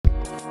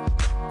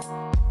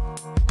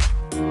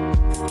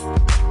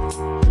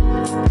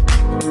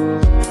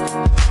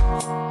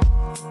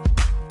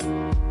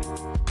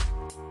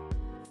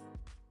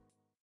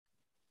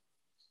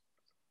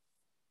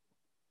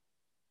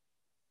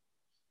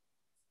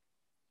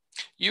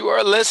You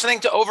are listening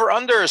to Over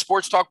Under, a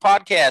sports talk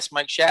podcast.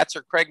 Mike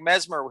Schatzer, Craig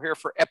Mesmer. We're here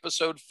for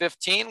episode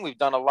 15. We've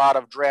done a lot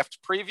of draft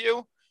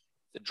preview.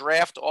 The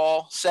draft,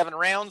 all 7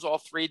 rounds, all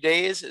 3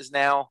 days, is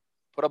now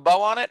put a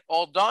bow on it.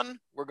 All done.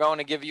 We're going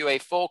to give you a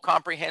full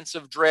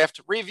comprehensive draft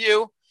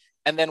review,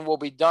 and then we'll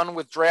be done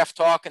with draft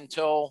talk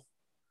until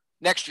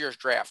next year's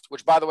draft,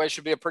 which, by the way,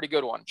 should be a pretty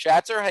good one.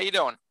 Schatzer, how you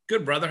doing?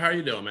 Good, brother. How are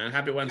you doing, man?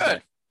 Happy Wednesday.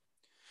 Good.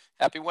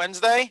 Happy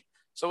Wednesday.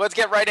 So let's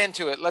get right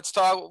into it. Let's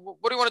talk.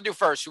 What do you want to do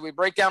first? Should we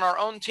break down our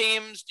own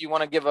teams? Do you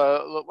want to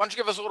why don't you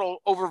give us a little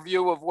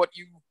overview of what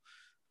you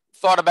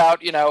thought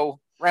about,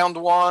 round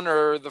one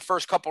or the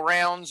first couple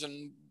rounds,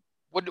 and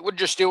what did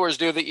your Steelers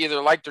do that you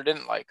either liked or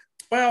didn't like?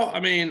 Well, I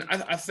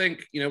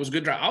think, it was a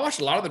good draft. I watched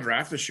a lot of the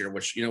draft this year,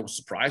 which, was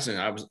surprising.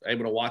 I was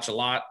able to watch a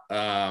lot.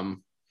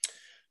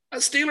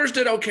 Steelers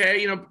did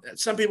okay.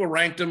 Some people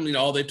ranked them,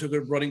 they took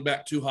a running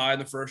back too high in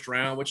the first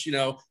round, which, you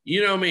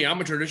know me, I'm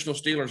a traditional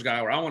Steelers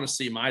guy where I want to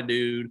see my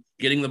dude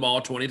getting the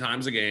ball 20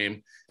 times a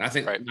game. And I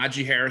think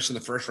Najee Harris in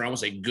the first round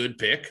was a good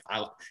pick.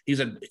 I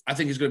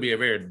think he's going to be a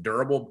very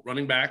durable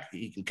running back.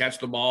 He can catch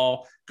the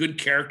ball, good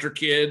character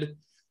kid.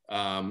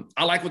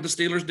 I like what the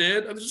Steelers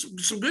did. There's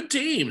some good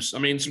teams.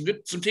 Some teams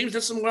did some good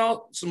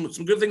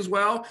things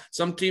well.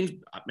 Some teams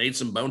made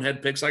some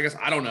bonehead picks, I guess.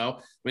 I don't know.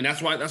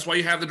 That's why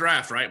you have the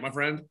draft, right, my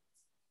friend?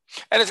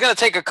 And it's going to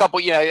take a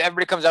couple,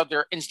 everybody comes out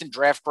there instant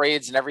draft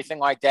grades and everything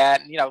like that.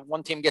 And,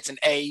 one team gets an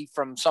A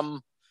from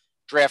some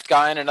draft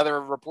guy and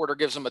another reporter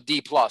gives them a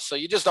D plus. So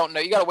you just don't know.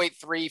 You got to wait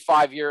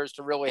 3-5 years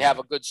to really have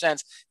a good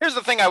sense. Here's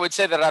the thing I would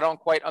say that I don't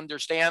quite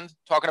understand,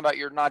 talking about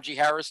your Najee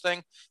Harris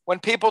thing. When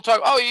people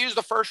talk, you used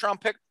the first round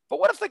pick, but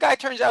what if the guy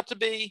turns out to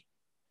be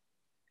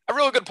a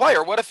really good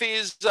player? What if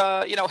he's,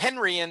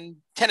 Henry in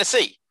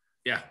Tennessee?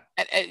 Yeah.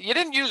 And you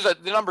didn't use the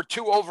number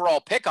 2 overall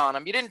pick on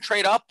him. You didn't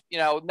trade up,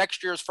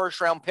 next year's first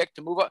round pick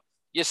to move up.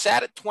 You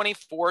sat at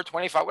 24,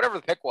 25, whatever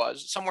the pick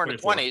was, somewhere in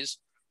 24. The 20s.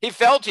 He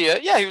fell to you.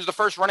 Yeah, he was the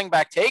first running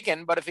back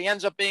taken. But if he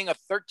ends up being a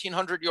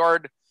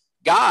 1,300-yard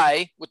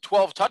guy with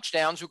 12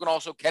 touchdowns who can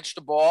also catch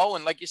the ball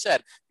and, like you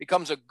said,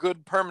 becomes a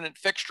good permanent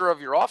fixture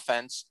of your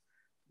offense,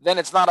 then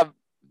it's not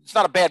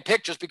a bad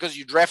pick just because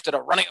you drafted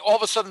a running. All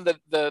of a sudden,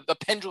 the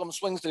pendulum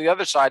swings to the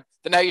other side.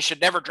 Then now you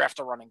should never draft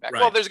a running back.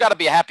 Right. Well, there's got to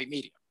be a happy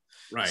medium.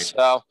 Right.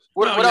 So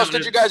what else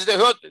did you guys do?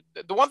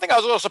 The one thing I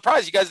was a little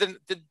surprised, you guys did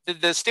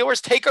the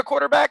Steelers take a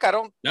quarterback? I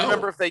don't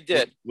remember if they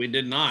did. We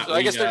did not. So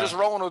I guess they're just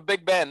rolling with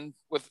Big Ben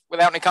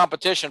without any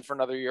competition for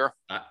another year.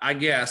 I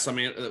guess.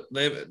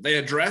 They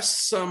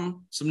addressed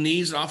some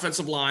needs in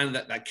offensive line.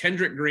 That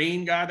Kendrick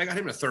Green guy, they got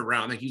him in the 3rd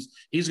round. I think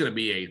he's going to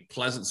be a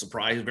pleasant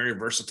surprise. He's very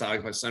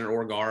versatile, by center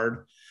or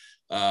guard.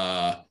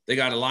 They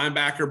got a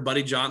linebacker,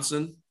 Buddy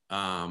Johnson.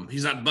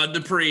 He's not Bud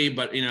Dupree,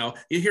 but you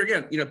hear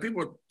again,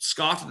 people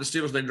scoffed at the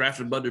Steelers. They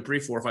drafted Bud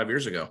Dupree 4 or 5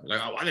 years ago. Like,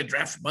 why they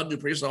drafted Bud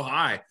Dupree so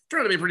high?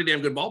 Turned out to be a pretty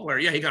damn good ball player.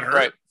 Yeah, he got hurt.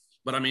 Right.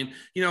 But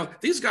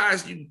these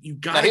guys, you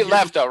got. He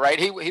left though, right?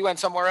 He went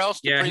somewhere else.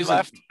 Yeah, he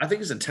left. I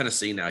think he's in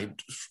Tennessee now.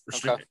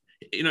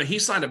 He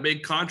signed a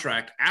big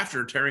contract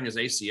after tearing his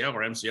ACL or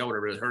MCL,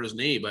 whatever, it hurt his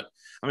knee. But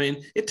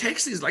it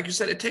takes these, like you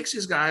said, it takes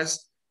these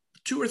guys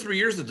 2 or 3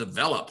 years to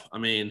develop.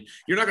 You're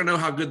not going to know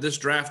how good this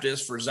draft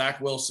is for Zach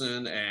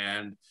Wilson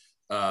and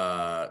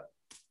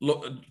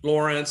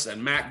Lawrence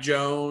and Mac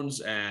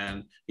Jones,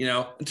 and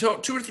until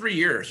 2 or 3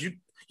 years.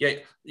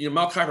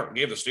 Mel Kiper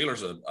gave the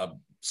Steelers a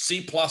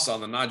C+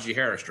 on the Najee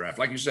Harris draft.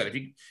 Like you said, if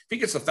he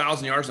gets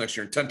 1,000 yards next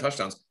year and 10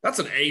 touchdowns, that's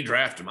an A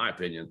draft in my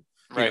opinion.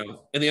 Right.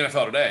 In the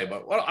NFL today.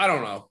 But I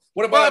don't know.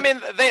 What about?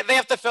 They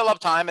have to fill up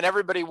time, and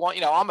everybody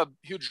I'm a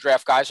huge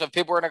draft guy, so if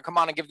people are going to come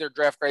on and give their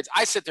draft grades,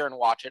 I sit there and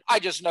watch it. I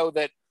just know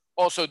that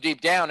also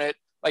deep down,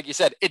 like you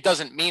said, it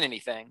doesn't mean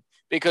anything.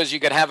 Because you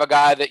could have a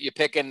guy that you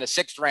pick in the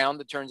 6th round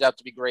that turns out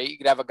to be great. You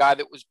could have a guy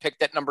that was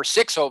picked at number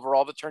 6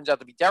 overall that turns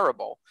out to be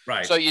terrible.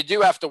 Right. So you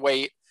do have to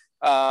wait.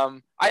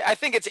 I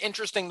think it's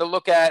interesting to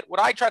look at. What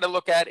I try to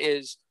look at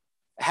is,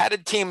 how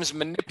did teams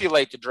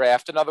manipulate the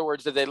draft? In other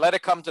words, did they let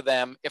it come to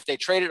them? If they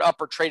traded up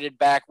or traded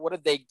back, what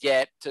did they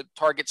get to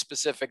target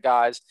specific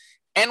guys?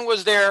 And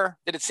did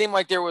it seem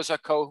like there was a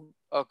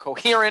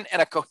coherent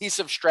and a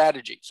cohesive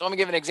strategy? So let me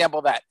give an example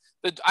of that.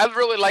 I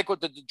really like what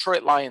the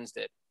Detroit Lions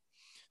did.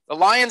 The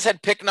Lions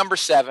had pick number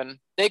 7.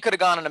 They could have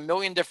gone in a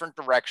million different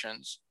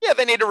directions. Yeah,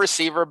 they need a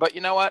receiver, but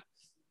you know what?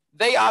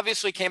 They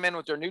obviously came in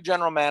with their new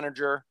general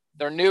manager,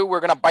 their new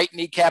we're going to bite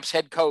kneecaps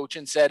head coach,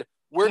 and said,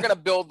 we're going to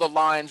build the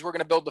lines. We're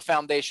going to build the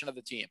foundation of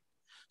the team.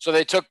 So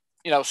they took,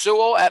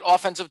 Sewell at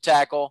offensive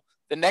tackle.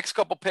 The next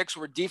couple picks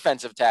were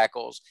defensive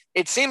tackles.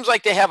 It seems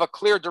like they have a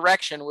clear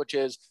direction, which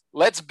is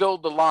let's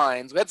build the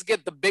lines. Let's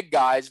get the big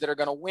guys that are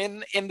going to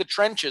win in the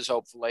trenches,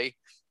 hopefully.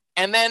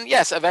 And then,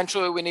 yes,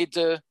 eventually we need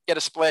to get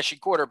a splashy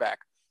quarterback.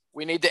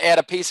 We need to add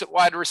a piece at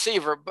wide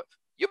receiver. But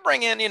you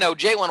bring in,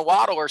 Jalen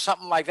Waddle or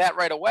something like that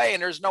right away,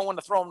 and there's no one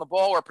to throw him the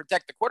ball or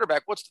protect the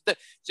quarterback.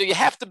 So you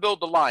have to build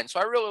the line. So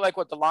I really like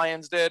what the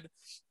Lions did.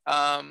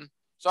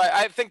 So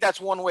I think that's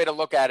one way to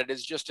look at it,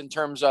 is just in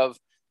terms of,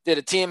 did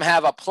a team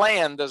have a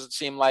plan, does it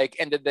seem like,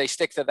 and did they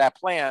stick to that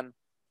plan?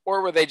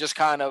 Or were they just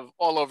kind of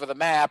all over the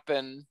map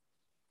and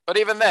But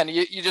even then,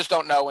 you just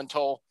don't know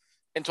until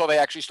they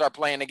actually start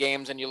playing the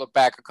games and you look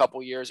back a couple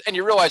years. And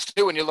you realize,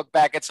 too, when you look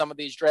back at some of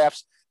these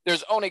drafts,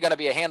 there's only going to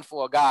be a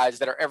handful of guys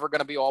that are ever going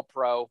to be all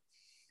pro,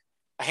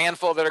 a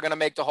handful that are going to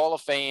make the Hall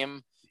of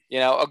Fame,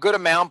 a good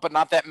amount, but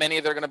not that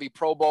many. They're going to be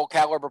Pro Bowl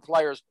caliber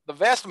players. The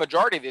vast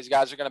majority of these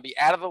guys are going to be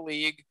out of the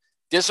league,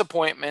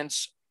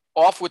 disappointments,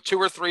 off with 2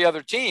 or 3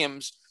 other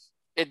teams.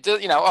 It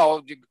does,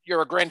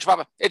 you're a grand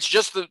papa. It's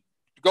just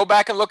go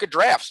back and look at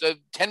drafts.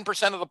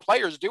 10% of the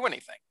players do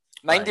anything.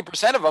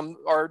 90% of them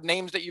are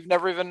names that you've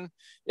never even,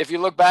 if you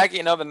look back,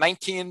 the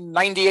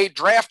 1998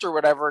 draft or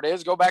whatever it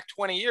is, go back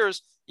 20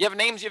 years, you have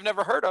names you've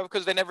never heard of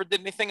because they never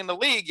did anything in the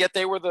league, yet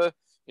they were the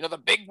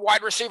big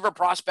wide receiver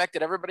prospect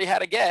that everybody had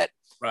to get.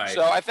 Right.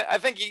 So I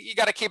think you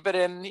got to keep it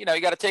in, you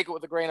got to take it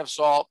with a grain of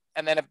salt.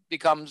 And then it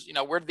becomes,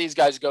 where do these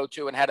guys go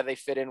to and how do they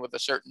fit in with a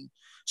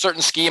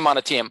certain scheme on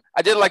a team?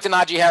 I did like the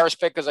Najee Harris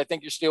pick because I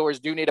think your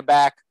Steelers do need a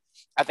back.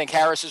 I think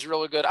Harris is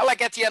really good. I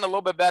like Etienne a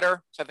little bit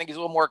better. So I think he's a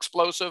little more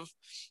explosive.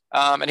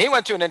 And he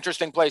went to an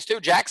interesting place too.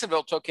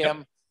 Jacksonville took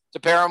him to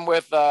pair him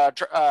with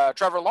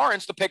Trevor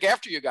Lawrence to pick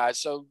after you guys.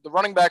 So the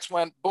running backs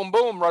went boom,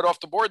 boom, right off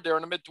the board there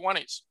in the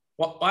mid-20s.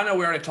 Well, I know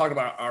we already talked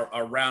about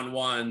our round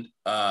one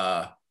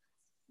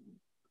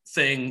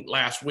thing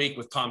last week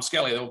with Tom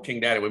Skelly, the old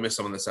King Daddy. We missed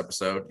some in this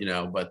episode,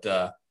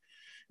 but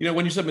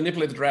when you said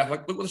manipulate the draft,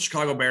 like look what the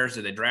Chicago Bears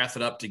did. They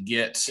drafted up to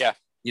get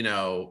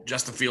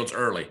Justin Fields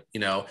early,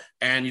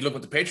 and you look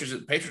at the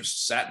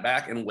Patriots sat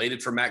back and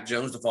waited for Mac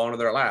Jones to fall into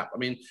their lap. I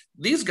mean,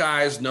 these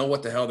guys know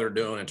what the hell they're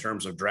doing in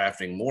terms of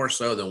drafting more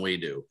so than we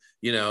do,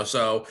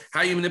 so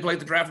how you manipulate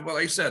the draft, well,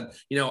 like you said,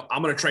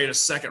 I'm going to trade a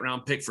 2nd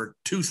round pick for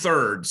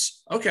 2/3.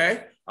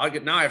 Okay. I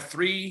have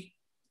three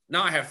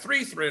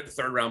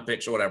 3rd round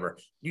picks or whatever.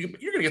 You're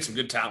going to get some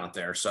good talent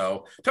there.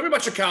 So tell me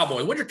about your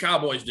Cowboys. What did your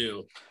Cowboys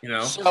do?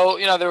 So,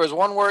 there was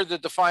one word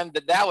that defined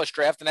the Dallas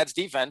draft, and that's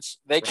defense.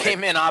 They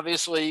came in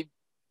obviously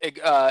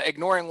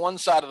ignoring one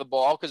side of the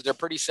ball because they're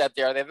pretty set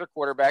there. They have their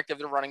quarterback, they have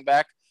their running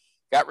back,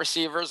 got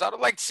receivers. I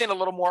would like to see a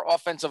little more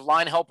offensive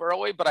line help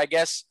early, but I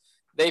guess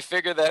they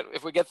figure that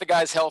if we get the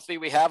guys healthy,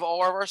 we have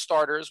all of our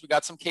starters. We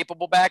got some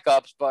capable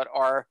backups, but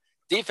our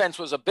defense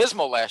was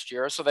abysmal last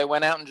year, so they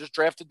went out and just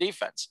drafted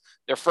defense.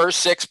 Their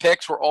first 6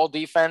 picks were all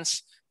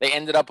defense. They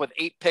ended up with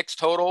 8 picks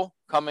total,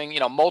 coming,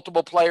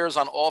 multiple players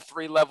on all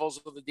 3 levels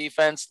of the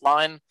defense,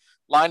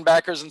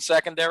 linebackers and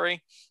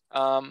secondary.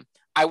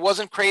 I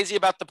wasn't crazy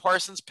about the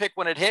Parsons pick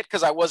when it hit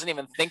because I wasn't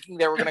even thinking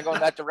they were going to go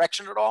in that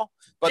direction at all.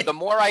 But the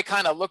more I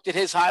kind of looked at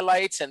his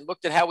highlights and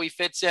looked at how he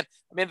fits in,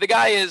 I mean, the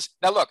guy is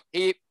now look,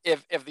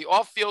 if the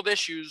off-field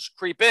issues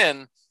creep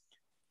in,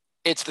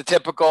 it's the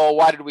typical,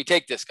 why did we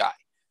take this guy?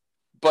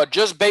 But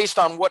just based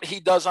on what he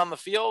does on the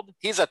field,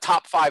 he's a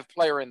top 5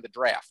 player in the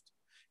draft.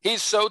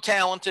 He's so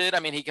talented. I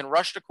mean, he can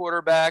rush the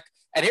quarterback.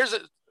 And here's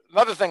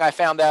another thing I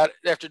found out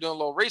after doing a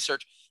little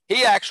research.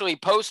 He actually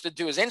posted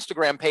to his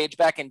Instagram page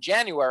back in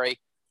January,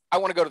 I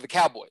want to go to the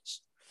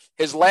Cowboys.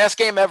 His last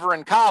game ever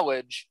in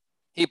college,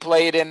 he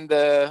played in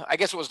I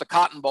guess it was the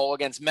Cotton Bowl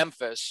against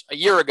Memphis a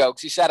year ago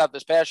because he sat out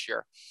this past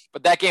year.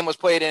 But that game was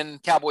played in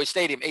Cowboy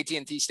Stadium,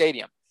 AT&T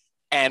Stadium.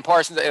 And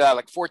Parsons had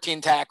like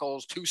 14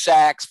 tackles, 2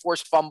 sacks,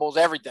 forced fumbles,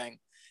 everything.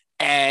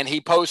 And he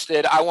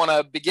posted, I want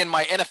to begin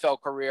my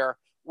NFL career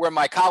where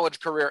my college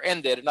career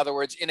ended. In other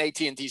words, in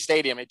AT&T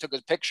Stadium. He took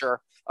a picture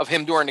of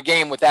him during the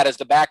game with that as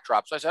the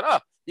backdrop. So I said,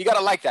 you got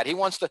to like that. He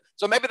wants to.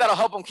 So maybe that'll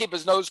help him keep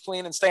his nose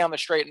clean and stay on the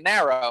straight and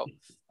narrow.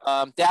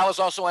 Dallas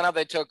also went out.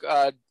 They took,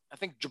 I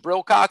think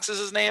Jabril Cox is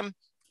his name.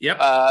 Yep.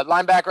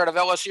 Linebacker out of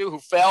LSU who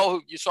fell,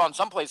 who you saw in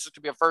some places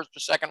could be a 1st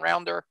or 2nd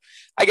rounder.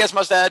 I guess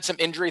must have had some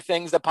injury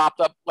things that popped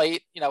up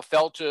late,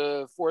 fell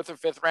to 4th or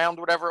 5th round,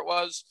 whatever it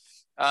was.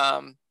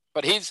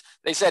 But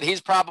they said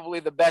he's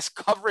probably the best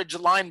coverage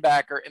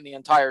linebacker in the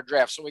entire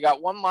draft. So we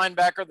got one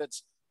linebacker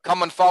that's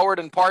coming forward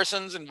in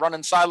Parsons and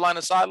running sideline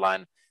to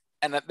sideline.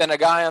 And then a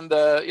guy on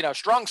the,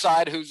 strong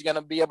side who's going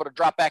to be able to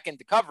drop back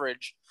into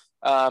coverage.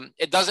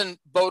 It doesn't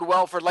bode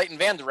well for Leighton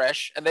Vander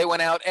Esch, and they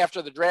went out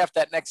after the draft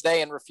that next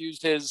day and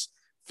refused his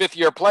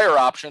 5th-year player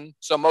option.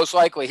 So most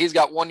likely he's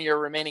got 1 year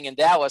remaining in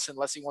Dallas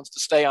unless he wants to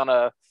stay on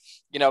a,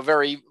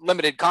 very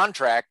limited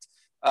contract.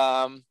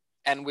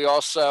 And we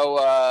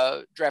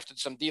also drafted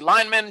some D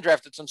linemen,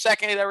 drafted some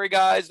secondary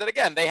guys that,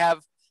 again,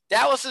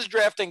 Dallas is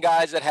drafting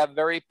guys that have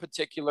very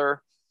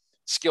particular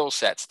skill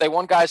sets. They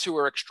want guys who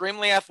are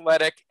extremely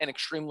athletic and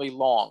extremely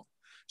long.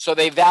 So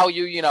they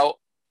value,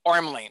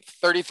 arm length,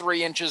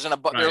 33 inches and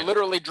above. Right. They're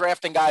literally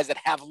drafting guys that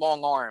have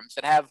long arms,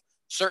 that have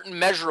certain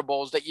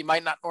measurables that you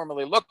might not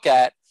normally look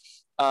at.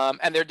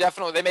 And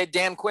they made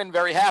Dan Quinn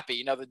very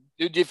happy. The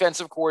new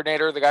defensive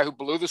coordinator, the guy who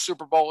blew the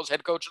Super Bowl as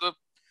head coach of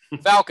the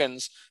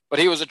Falcons, but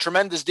he was a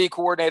tremendous D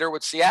coordinator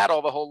with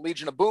Seattle, the whole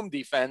Legion of Boom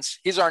defense.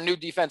 He's our new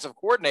defensive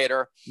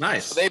coordinator.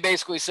 Nice. So they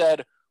basically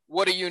said,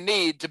 what do you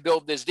need to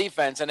build this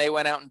defense? And they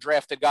went out and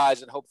drafted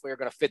guys that hopefully are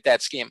going to fit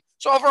that scheme.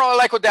 So overall, I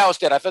like what Dallas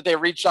did. I thought they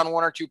reached on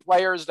 1 or 2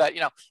 players that,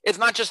 it's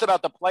not just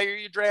about the player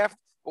you draft,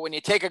 but when you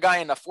take a guy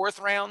in the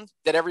 4th round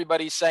that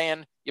everybody's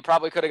saying you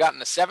probably could have gotten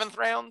the 7th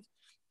round,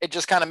 it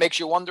just kind of makes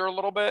you wonder a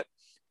little bit.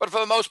 But for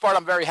the most part,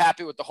 I'm very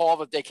happy with the haul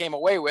that they came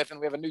away with, and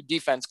we have a new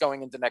defense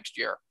going into next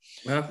year.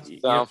 Well,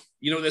 so,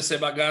 you know what they say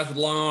about guys with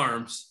long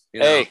arms. You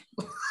know? Hey,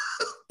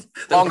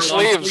 long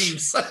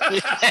sleeves.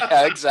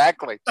 Yeah,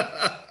 exactly.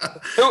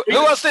 Who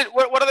else did?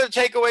 What other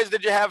takeaways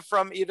did you have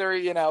from either?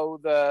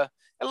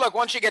 And look,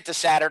 once you get to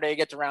Saturday, you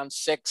get to round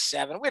 6,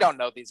 7. We don't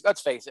know these.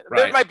 Let's face it.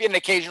 Right. There might be an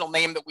occasional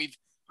name that we've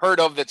heard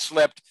of that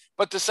slipped.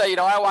 But to say,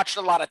 I watched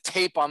a lot of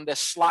tape on this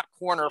slot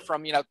corner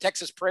from,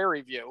 Texas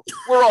Prairie View.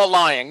 We're all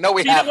lying. No,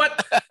 we haven't.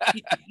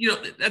 You know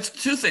what? That's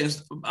two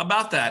things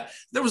about that.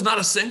 There was not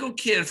a single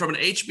kid from an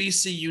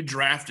HBCU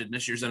drafted in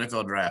this year's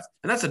NFL draft.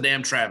 And that's a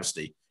damn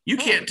travesty. You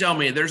can't tell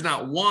me there's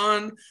not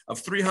one of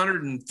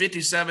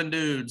 357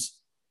 dudes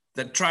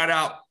that tried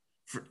out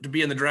to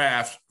be in the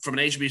draft from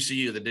an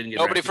HBCU that didn't get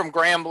nobody drafted. From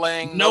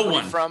Grambling. No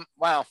one.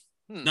 Wow.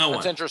 No one.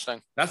 That's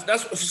interesting.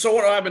 That's so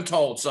what I've been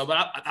told. So,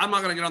 but I'm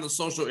not going to get on the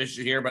social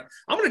issue here, but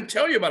I'm going to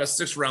tell you about a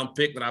 6th-round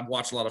pick that I've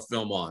watched a lot of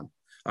film on.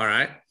 All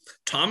right.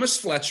 Thomas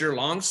Fletcher,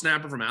 long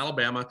snapper from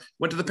Alabama,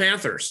 went to the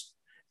Panthers.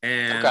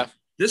 And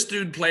this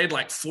dude played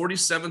like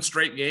 47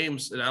 straight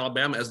games at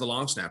Alabama as the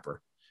long snapper.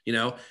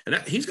 And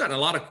he's gotten a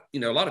lot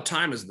of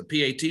time as the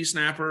PAT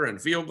snapper and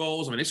field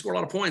goals. I mean, he scored a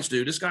lot of points,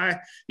 dude. This guy,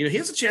 he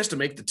has a chance to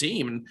make the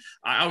team. And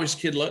I always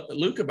kid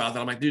Luke about that.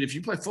 I'm like, dude, if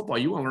you play football,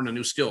 you want to learn a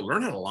new skill.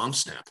 Learn how to long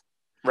snap.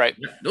 Right.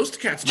 Those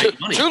cats make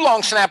money. 2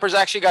 long snappers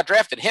actually got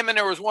drafted. Him and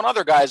there was one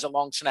other guy as a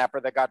long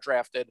snapper that got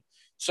drafted.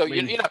 So,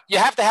 you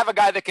have to have a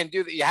guy that can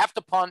do that. You have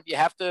to punt. You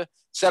have to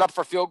set up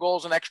for field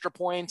goals and extra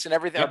points and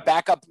everything. Yep. Or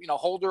backup,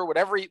 holder,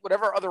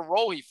 whatever other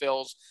role he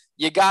fills,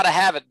 you got to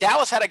have it.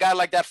 Dallas had a guy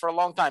like that for a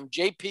long time,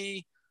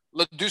 JP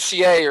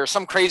LeDucier or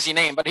some crazy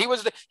name, but he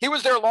was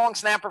their long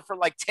snapper for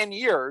like 10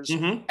 years.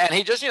 Mm-hmm. And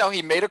he just,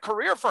 he made a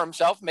career for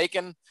himself,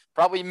 making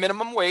probably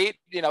minimum wage,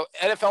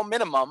 NFL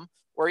minimum,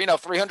 or,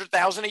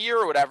 $300,000 a year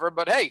or whatever.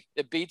 But hey,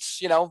 it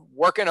beats,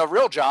 working a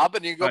real job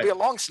and you go be a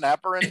long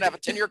snapper and have a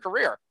 10-year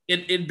career.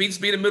 It beats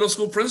being a middle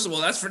school principal.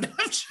 That's for damn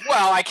sure.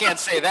 Well, I can't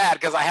say that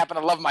because I happen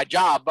to love my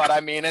job. But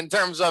I mean, in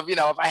terms of, if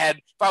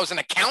I was an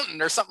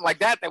accountant or something like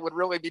that, that would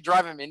really be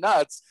driving me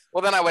nuts.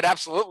 Well, then I would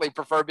absolutely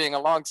prefer being a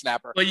long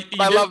snapper. Well,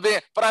 I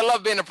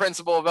love being a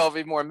principal of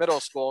LV Moore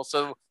Middle School.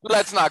 So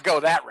let's not go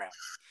that route.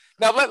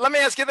 Now, let me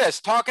ask you this.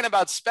 Talking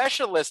about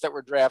specialists that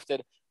were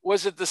drafted,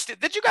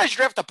 did you guys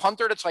draft a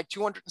punter that's like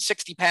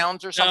 260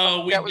 pounds or something?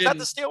 No, we didn't. Was that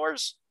the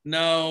Steelers?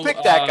 No.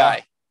 Pick that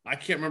guy. I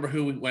can't remember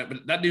who we went,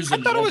 but that dude's. I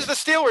thought it was the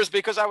Steelers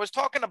because I was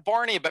talking to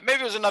Barney, but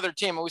maybe it was another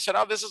team, and we said,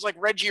 "Oh, this is like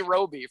Reggie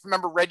Roby."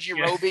 Remember Reggie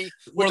Roby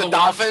with the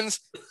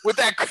Dolphins with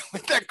that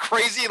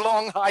crazy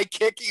long high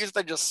kick? He used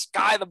to just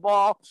sky the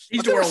ball. He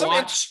used to wear a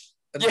watch.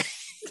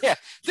 Yeah,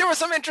 there were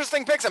some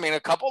interesting picks. I mean, a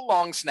couple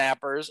long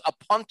snappers, a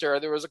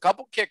punter. There was a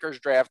couple kickers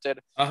drafted.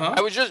 Uh-huh.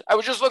 I was just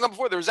looking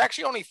before. There was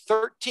actually only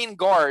 13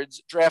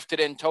 guards drafted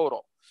in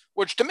total,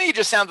 which to me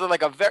just sounded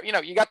like a very,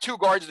 you got 2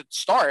 guards that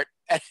start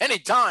at any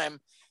time.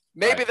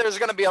 Maybe there's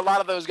going to be a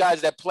lot of those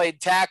guys that played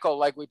tackle,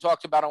 like we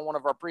talked about on one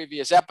of our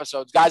previous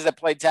episodes, guys that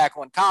played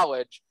tackle in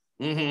college,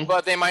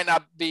 but they might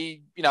not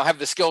be, have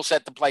the skill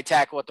set to play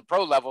tackle at the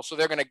pro level. So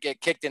they're going to get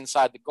kicked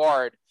inside the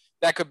guard.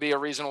 That could be a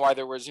reason why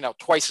there was,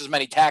 twice as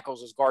many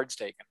tackles as guards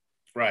taken.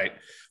 Right.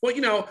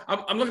 Well,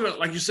 I'm looking at,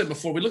 like you said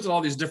before, we looked at all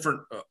these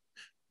different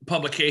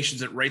publications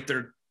that rate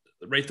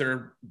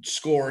their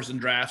scores and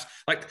drafts.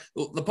 Like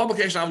the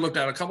publication I've looked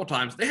at a couple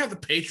times, they have the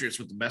Patriots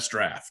with the best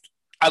draft.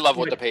 I love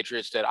what the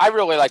Patriots did. I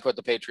really like what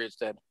the Patriots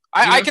did.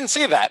 I can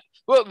see that.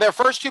 Well, their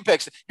first 2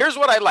 picks, here's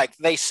what I like.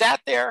 They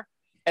sat there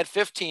at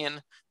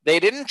 15. They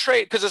didn't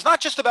trade because it's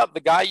not just about the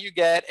guy you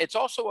get. It's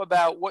also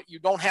about what you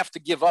don't have to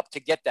give up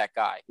to get that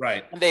guy.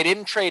 Right. And they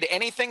didn't trade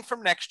anything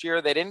from next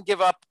year. They didn't give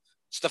up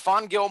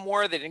Stephon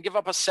Gilmore. They didn't give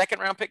up a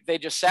 2nd-round pick. They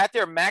just sat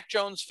there. Mac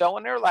Jones fell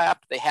in their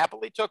lap. They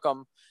happily took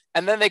him.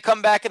 And then they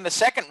come back in the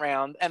 2nd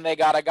round and they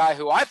got a guy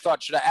who I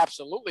thought should have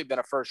absolutely been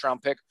a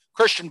 1st-round pick,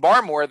 Christian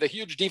Barmore, the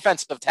huge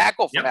defensive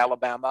tackle from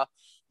Alabama,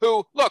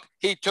 who, look,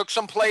 he took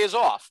some plays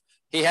off.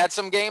 He had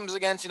some games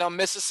against,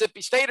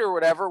 Mississippi State or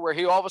whatever, where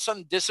he all of a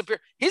sudden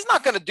disappeared. He's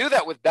not going to do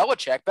that with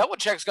Belichick.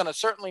 Belichick's going to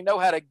certainly know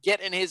how to get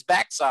in his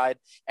backside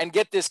and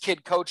get this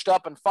kid coached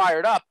up and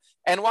fired up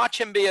and watch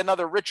him be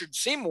another Richard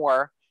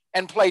Seymour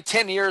and play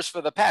 10 years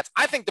for the Pats.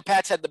 I think the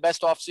Pats had the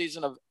best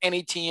offseason of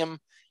any team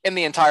in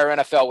the entire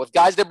NFL with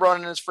guys they brought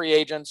in as free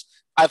agents.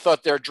 I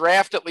thought their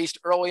draft, at least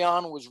early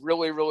on, was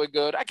really, really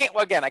good. I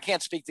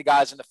can't speak to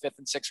guys in the 5th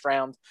and 6th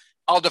round.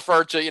 I'll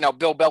defer to,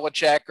 Bill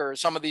Belichick or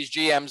some of these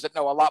GMs that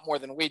know a lot more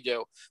than we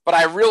do. But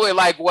I really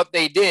like what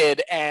they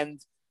did.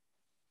 And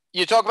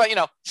you talk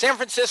about, San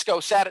Francisco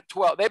sat at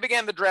 12. They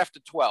began the draft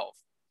at 12.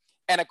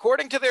 And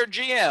according to their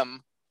GM,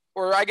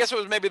 or I guess it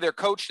was maybe their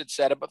coach that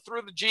said it, but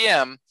through the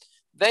GM,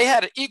 they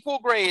had equal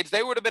grades.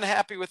 They would have been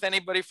happy with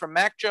anybody from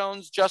Mac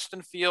Jones,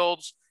 Justin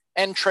Fields,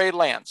 and Trey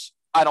Lance.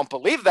 I don't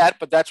believe that,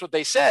 but that's what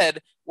they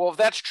said. Well, if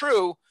that's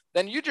true,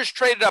 then you just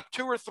traded up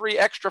 2 or 3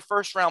 extra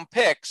 1st-round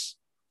picks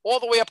all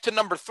the way up to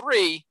number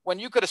 3 when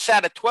you could have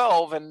sat at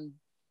 12 and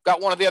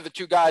got one of the other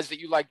 2 guys that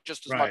you like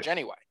just as much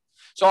anyway.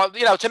 So,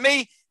 to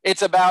me,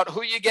 it's about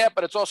who you get,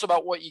 but it's also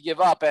about what you give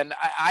up. And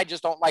I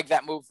just don't like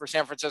that move for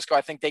San Francisco.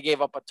 I think they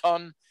gave up a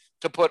ton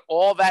to put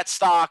all that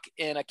stock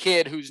in a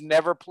kid who's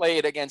never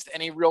played against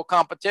any real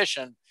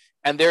competition.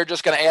 And they're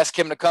just going to ask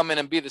him to come in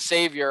and be the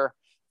savior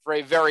for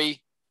a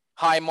very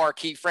high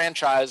marquee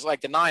franchise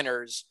like the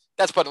Niners.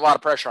 That's putting a lot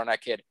of pressure on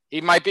that kid.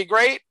 He might be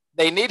great.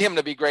 They need him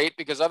to be great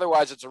because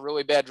otherwise it's a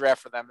really bad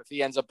draft for them if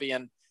he ends up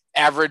being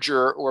average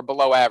or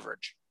below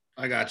average.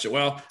 I got you.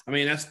 Well, I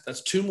mean,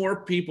 that's two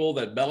more people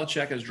that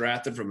Belichick has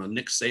drafted from a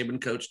Nick Saban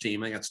coach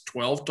team. I think that's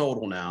 12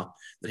 total now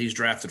that he's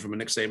drafted from a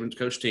Nick Saban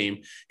coach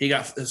team. He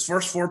got his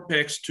first 4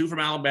 picks, 2 from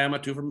Alabama,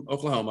 2 from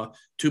Oklahoma,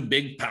 2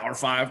 big Power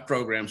 5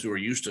 programs who are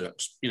used to,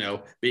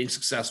 being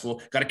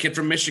successful. Got a kid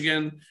from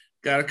Michigan,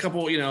 got a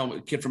couple,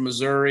 a kid from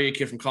Missouri, a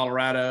kid from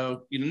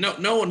Colorado.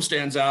 No one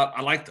stands out.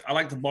 I like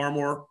the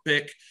Barmore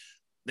pick.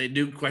 They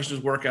do question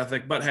his work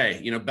ethic, but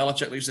hey,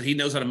 Belichick, like you said, he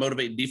knows how to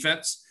motivate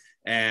defense.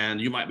 And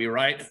you might be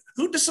right.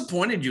 Who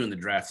disappointed you in the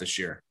draft this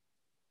year?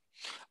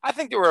 I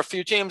think there were a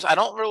few teams.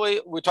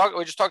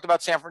 We just talked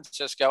about San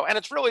Francisco, and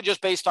it's really just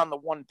based on the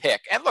one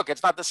pick. And look,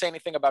 it's not to say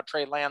anything about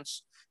Trey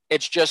Lance.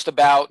 It's just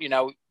about,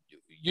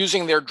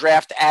 using their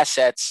draft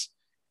assets.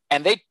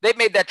 And they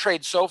made that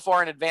trade so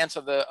far in advance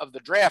of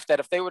the draft that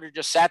if they would have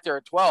just sat there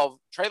at 12,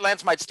 Trey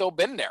Lance might still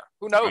been there.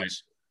 Who knows right.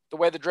 The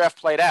way the draft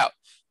played out.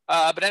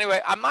 But anyway,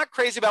 I'm not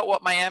crazy about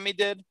what Miami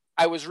did.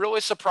 I was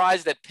really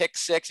surprised at pick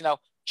 6.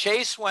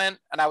 Chase went,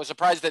 and I was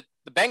surprised that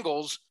the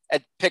Bengals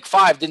at pick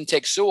 5 didn't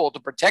take Sewell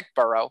to protect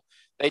Burrow.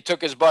 They took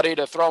his buddy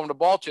to throw him the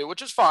ball to,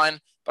 which is fine.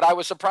 But I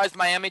was surprised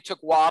Miami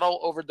took Waddle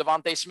over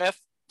Devontae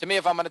Smith. To me,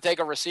 if I'm going to take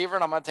a receiver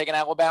and I'm going to take an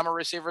Alabama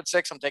receiver at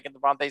 6, I'm taking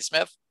Devontae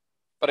Smith.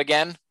 But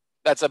again,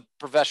 that's a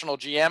professional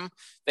GM.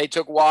 They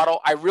took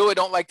Waddle. I really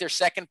don't like their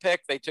second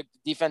pick. They took the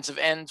defensive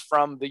end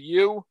from the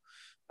U.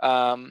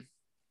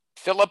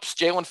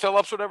 Jalen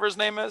Phillips, whatever his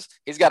name is.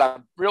 He's got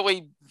a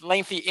really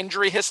lengthy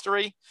injury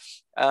history.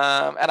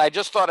 And I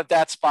just thought at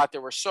that spot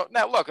there were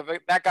now look, if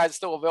that guy's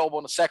still available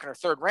in the second or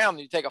third round,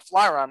 and you take a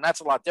flyer on him,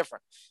 that's a lot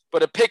different.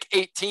 But at pick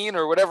 18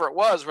 or whatever it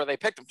was, where they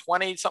picked him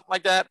 20, something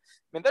like that.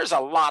 I mean, there's a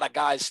lot of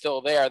guys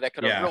still there that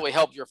could have really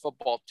helped your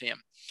football team.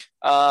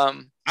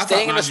 That's where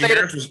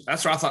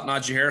I thought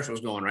Najee Harris was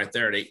going right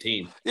there at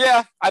 18.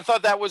 Yeah, I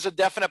thought that was a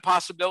definite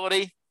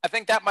possibility. I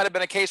think that might have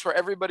been a case where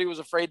everybody was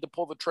afraid to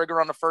pull the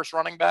trigger on the first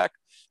running back.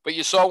 But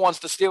you saw once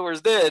the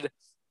Steelers did,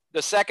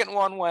 the second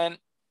one went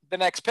the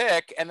next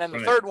pick, and then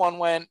the third one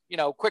went,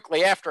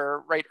 quickly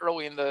after, right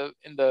early in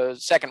the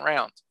second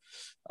round.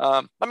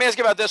 Let me ask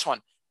you about this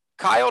one.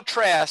 Kyle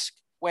Trask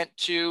went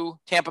to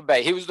Tampa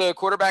Bay. He was the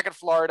quarterback at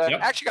Florida.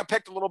 Yep. Actually got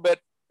picked a little bit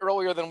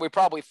earlier than we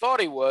probably thought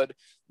he would.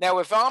 Now,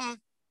 if I'm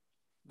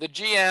the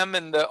GM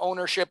and the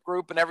ownership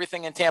group and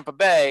everything in Tampa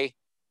Bay,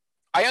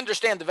 I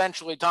understand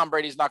eventually Tom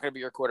Brady's not going to be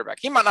your quarterback.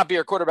 He might not be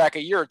your quarterback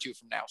a year or two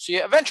from now. So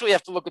you eventually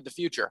have to look at the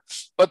future.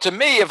 But to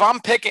me, if I'm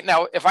picking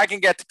now, if I can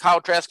get to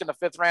Kyle Trask in the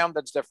 5th round,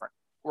 that's different.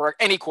 Or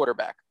any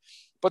quarterback.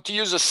 But to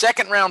use a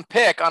 2nd round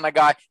pick on a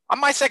guy, on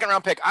my 2nd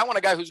round pick, I want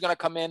a guy who's going to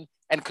come in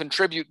and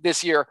contribute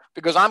this year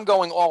because I'm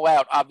going all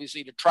out,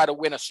 obviously, to try to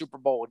win a Super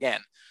Bowl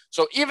again.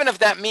 So even if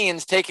that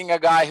means taking a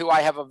guy who I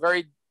have a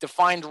very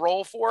defined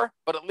role for,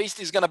 but at least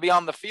he's going to be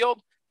on the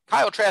field,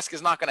 Kyle Trask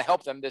is not going to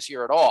help them this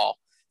year at all.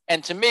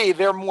 And to me,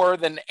 they're more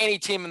than any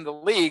team in the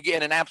league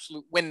in an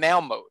absolute win now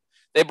mode.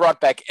 They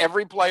brought back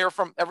every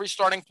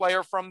starting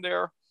player from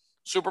their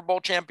Super Bowl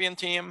champion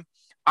team.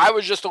 I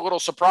was just a little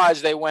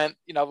surprised they went,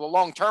 the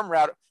long-term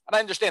route. And I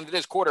understand it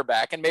is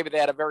quarterback, and maybe they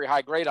had a very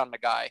high grade on the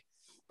guy.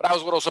 But I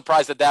was a little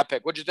surprised at that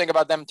pick. What did you think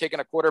about them taking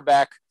a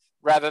quarterback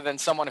rather than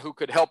someone who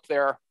could help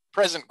their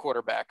present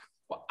quarterback?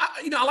 Well,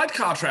 I like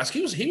Kyle Trask.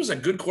 He was a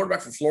good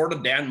quarterback for Florida.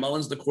 Dan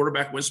Mullen's the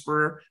quarterback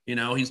whisperer.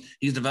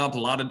 He's developed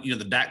a lot of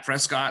the Dak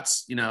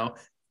Prescotts.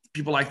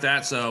 People like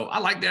that. So I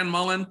like Dan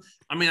Mullen.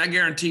 I mean, I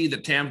guarantee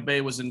that Tampa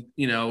Bay was in.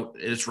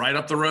 It's right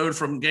up the road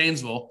from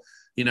Gainesville.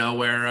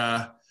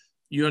 Where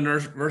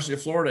University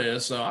of Florida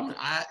is. So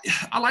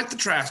I like the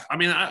Trask. I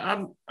mean,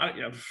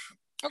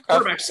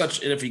 quarterback's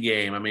such an iffy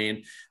game. I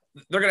mean,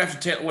 they're going to have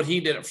to tell what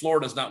he did at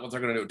Florida is not what they're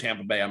going to do at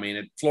Tampa Bay. I mean,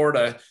 at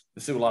Florida,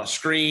 they threw a lot of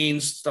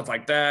screens, stuff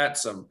like that,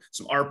 some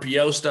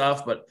RPO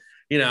stuff, but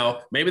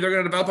maybe they're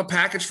going to develop a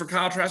package for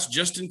Kyle Trask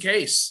just in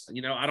case.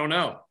 I don't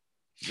know.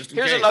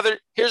 Here's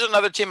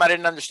another team I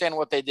didn't understand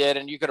what they did,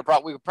 and we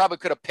probably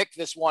could have picked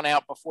this one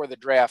out before the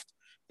draft.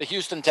 The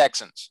Houston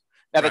Texans.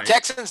 Now, the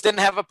Texans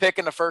didn't have a pick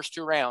in the first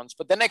 2 rounds,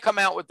 but then they come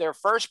out with their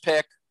first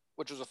pick,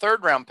 which was a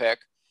 3rd round pick.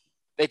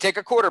 They take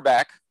a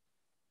quarterback.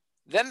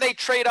 Then they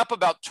trade up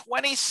about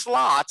 20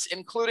 slots,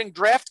 including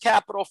draft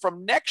capital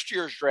from next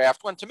year's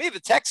draft, when to me the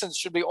Texans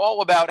should be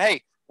all about,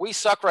 hey, we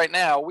suck right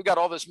now. We got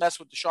all this mess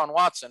with Deshaun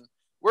Watson.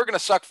 We're going to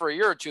suck for a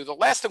year or two. The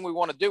last thing we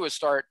want to do is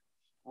start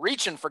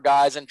reaching for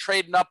guys and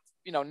trading up,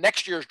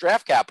 next year's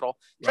draft capital.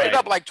 Traded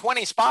up like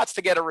 20 spots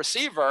to get a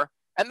receiver,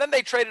 and then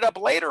they traded up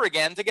later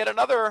again to get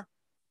another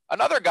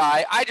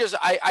guy. I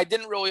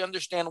didn't really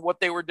understand what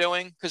they were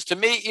doing because to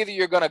me, either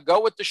you're going to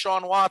go with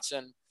Deshaun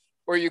Watson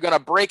or you're going to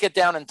break it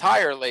down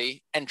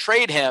entirely and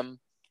trade him.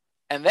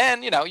 And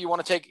then, you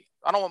want to take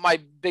my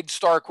big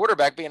star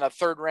quarterback being a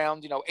third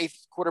round,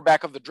 eighth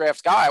quarterback of the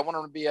draft guy. I want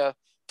him to be a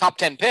top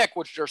 10 pick,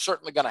 which they're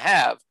certainly going to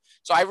have.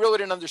 So I really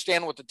didn't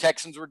understand what the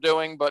Texans were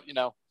doing, but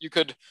you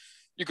could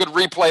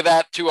replay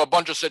that to a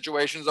bunch of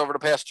situations over the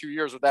past 2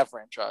 years with that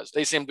franchise.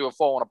 They seem to have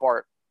fallen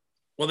apart.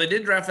 Well, they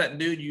did draft that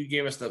dude you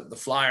gave us the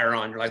flyer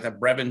on. You're like that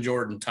Brevin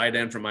Jordan tight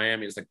end from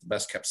Miami is like the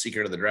best kept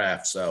secret of the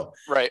draft. So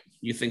right,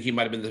 you think he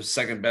might have been the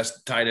second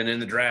best tight end in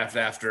the draft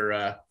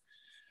after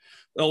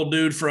the old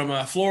dude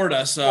from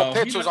Florida. So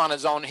Pitts was on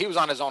his own. He was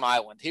on his own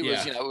island. He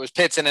was, it was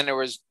Pitts, and then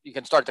you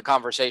can start the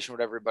conversation with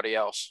everybody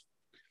else.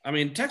 I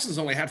mean, Texans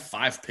only had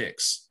 5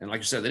 picks, and like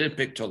you said, they didn't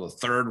pick till the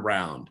 3rd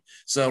round.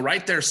 So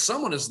right there,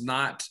 someone is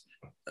not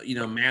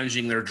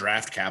managing their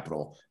draft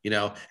capital.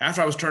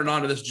 After I was turned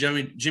on to this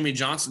Jimmy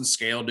Johnson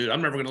scale, dude,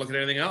 I'm never going to look at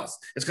anything else.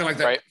 It's kind of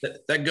like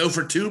that go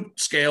for 2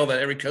 scale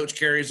that every coach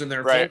carries in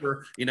their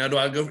favor. Do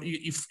I go?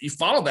 You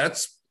follow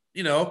that?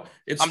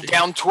 I'm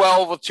down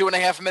 12 with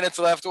 2.5 minutes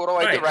left. What do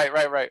I do?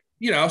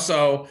 Right.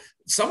 So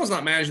someone's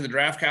not managing the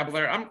draft capital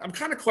there. I'm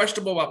kind of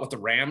questionable about what the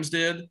Rams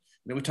did.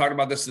 We talked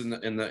about this in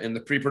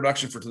the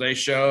pre-production for today's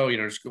show.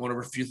 Just going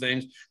over a few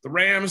things. The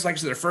Rams, like I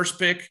said, their first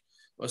pick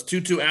was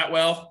Tutu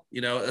Atwell,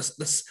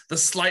 the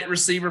slight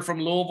receiver from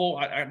Louisville.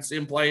 I can see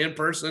him play in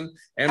person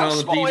and How on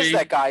the small TV. Is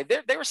that guy?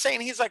 They were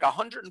saying he's like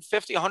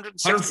 150,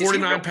 160.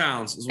 149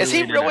 pounds. Is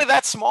he really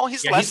that small?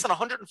 He's less than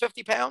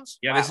 150 pounds?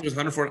 Yeah, This was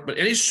 140,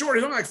 and he's short.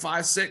 He's only like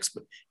 5'6",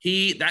 but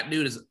that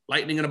dude is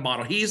lightning in a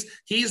bottle. He's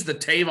the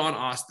Tavon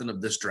Austin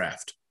of this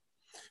draft.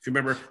 If you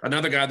remember,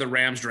 another guy the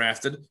Rams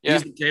drafted.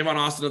 He's the Tavon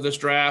Austin of this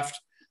draft.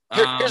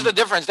 Here's the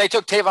difference. They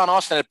took Tavon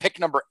Austin at pick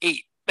number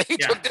 8. They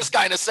took this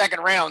guy in the 2nd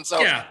round. So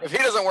if he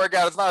doesn't work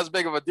out, it's not as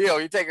big of a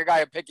deal. You take a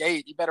guy at pick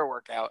 8, you better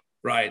work out.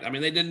 Right. I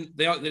mean, they didn't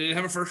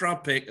have a 1st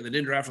round pick, and they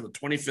didn't draft for the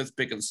 25th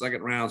pick in the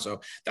 2nd round.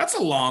 So that's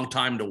a long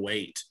time to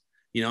wait.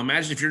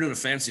 Imagine if you're doing a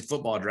fantasy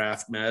football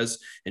draft, Mez,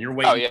 and you're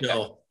waiting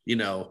until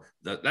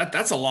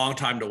that's a long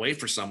time to wait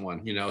for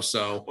someone.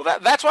 So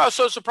that's why I was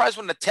so surprised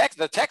when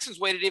the Texans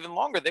waited even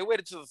longer. They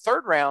waited to the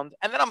 3rd round,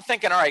 and then I'm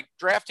thinking, all right,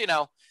 draft,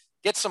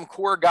 get some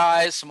core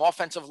guys, some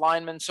offensive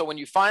linemen. So when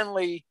you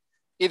finally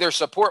either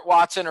support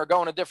Watson or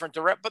go in a different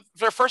direction, but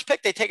their first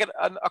pick, they take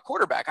a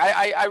quarterback.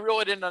 I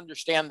really didn't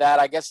understand that.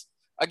 I guess,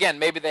 again,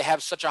 maybe they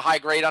have such a high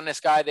grade on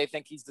this guy. They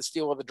think he's the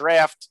steal of the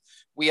draft.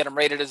 We had him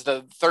rated as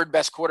the 3rd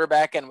best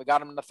quarterback, and we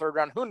got him in the 3rd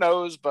round. Who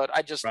knows? But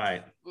I just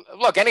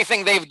look,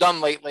 anything they've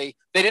done lately,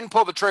 they didn't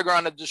pull the trigger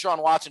on the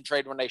Deshaun Watson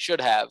trade when they should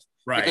have,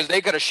 because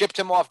they could have shipped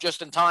him off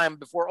just in time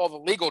before all the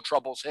legal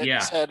troubles hit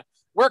and said,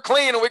 we're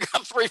clean and we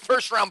got 3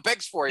 first-round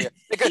picks for you.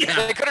 They could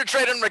have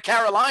traded him to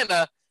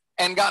Carolina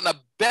and gotten a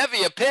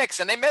bevy of picks,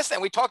 and they missed it.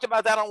 And we talked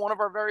about that on one of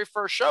our very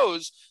first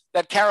shows,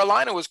 that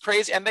Carolina was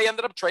crazy, and they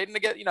ended up trading to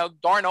get,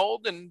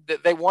 Darnold, and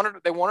they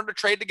wanted to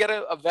trade to get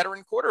a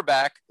veteran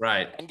quarterback,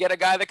 and get a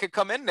guy that could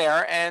come in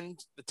there. And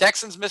the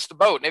Texans missed the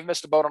boat. And they've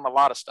missed the boat on a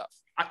lot of stuff.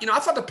 I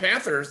thought the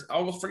Panthers.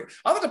 I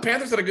thought the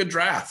Panthers had a good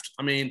draft.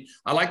 I mean,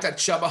 I like that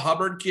Chuba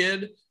Hubbard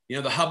kid.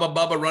 The Hubba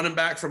Bubba running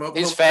back from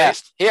Oklahoma. He's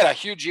fast. State. He had a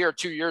huge year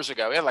 2 years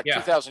ago. He had like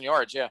 2,000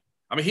 yards. Yeah.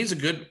 I mean, he's a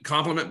good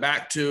compliment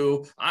back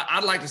to.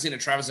 I'd like to see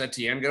Travis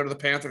Etienne go to the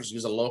Panthers.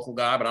 He's a local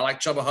guy, but I like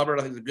Chuba Hubbard.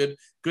 I think he's a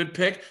good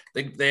pick.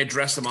 They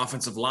addressed some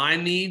offensive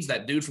line needs.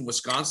 That dude from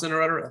Wisconsin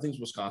or other, I think it's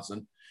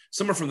Wisconsin,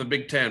 somewhere from the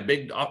Big Ten.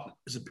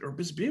 Is it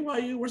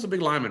BYU? Where's the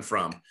big lineman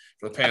from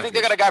for the Panthers? I think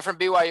they got a guy from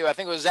BYU. I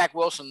think it was Zach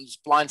Wilson's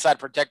blindside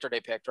protector they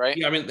picked, right?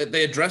 Yeah, I mean,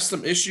 they addressed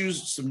some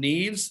issues, some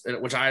needs,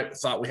 which I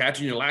thought we had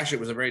to. Last year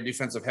it was a very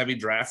defensive heavy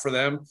draft for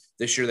them.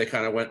 This year they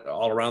kind of went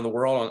all around the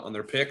world on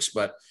their picks,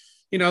 but.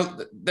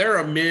 They're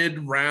a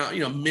mid-round,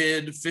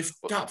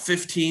 top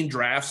 15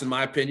 drafts, in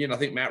my opinion. I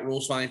think Matt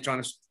Rule's finally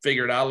trying to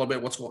figure it out a little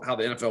bit, how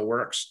the NFL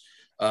works.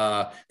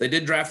 They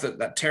did draft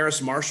that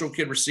Terrace Marshall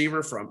kid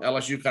receiver from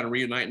LSU, kind of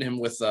reuniting him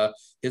with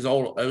his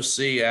old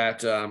OC at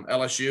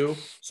LSU.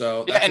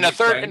 So in the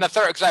third,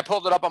 because I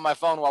pulled it up on my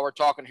phone while we're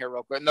talking here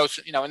real quick. No,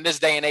 in this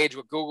day and age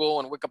with Google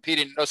and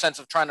Wikipedia, no sense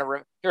of trying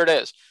to. Here it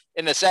is.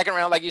 In the 2nd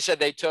round, like you said,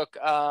 they took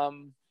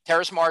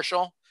Terrace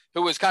Marshall,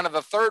 who was kind of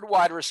the 3rd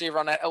wide receiver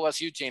on that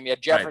LSU team. You had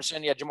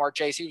Jefferson, you had Jamar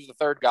Chase. He was the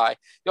 3rd guy.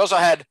 You also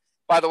had,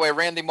 by the way,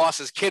 Randy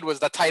Moss's kid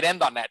was the tight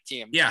end on that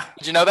team. Yeah.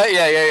 Did you know that?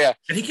 Yeah.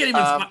 And he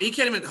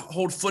can't even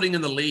hold footing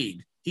in the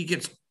league. He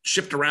gets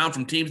shipped around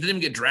from teams. Didn't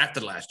even get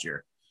drafted last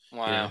year.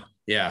 Wow.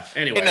 Yeah.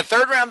 Anyway. In the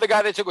 3rd round, the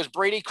guy they took was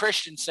Brady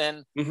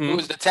Christensen, who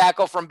was the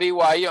tackle from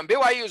BYU. And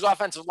BYU's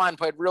offensive line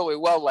played really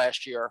well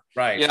last year.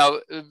 Right.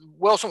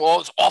 Wilson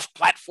was off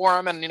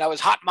platform and, his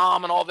hot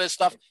mom and all this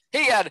stuff.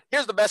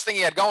 Here's the best thing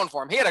he had going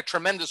for him. He had a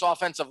tremendous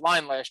offensive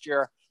line last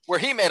year where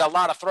he made a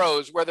lot of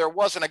throws where there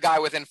wasn't a guy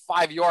within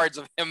 5 yards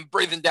of him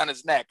breathing down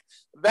his neck.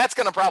 That's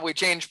going to probably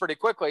change pretty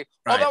quickly.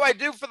 Right.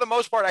 Although for the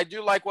most part, I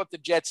do like what the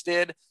Jets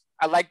did.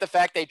 I like the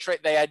fact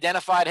they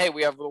identified, hey,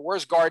 we have the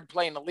worst guard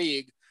play in the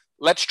league.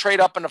 Let's trade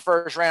up in the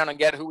 1st round and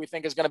get who we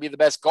think is going to be the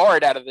best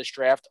guard out of this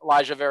draft,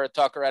 Elijah Vera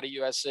Tucker out of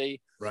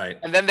USC. Right.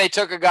 And then they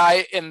took a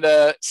guy in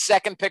the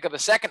 2nd pick of the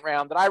 2nd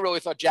round that I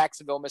really thought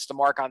Jacksonville missed the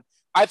mark on.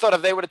 I thought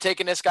if they would have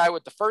taken this guy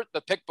with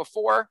the pick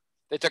before,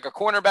 They took a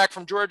cornerback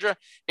from Georgia.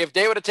 If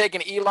they would have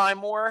taken Eli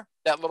Moore,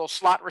 that little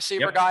slot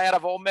receiver guy out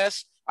of Ole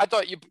Miss, I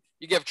thought you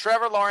give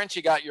Trevor Lawrence,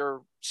 you got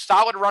your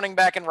solid running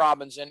back in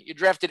Robinson. You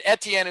drafted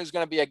Etienne, who's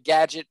going to be a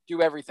gadget,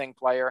 do everything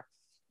player.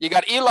 You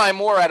got Eli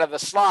Moore out of the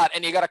slot,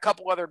 and you got a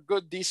couple other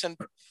good, decent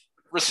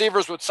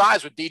receivers with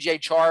size with DJ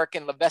Chark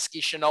and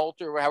Leveski Chenault,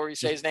 or however you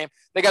say his name.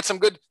 They got some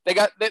good.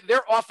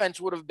 Their offense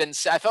would have been.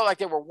 I felt like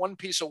they were one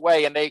piece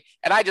away, and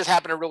I just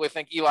happen to really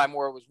think Eli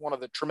Moore was one of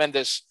the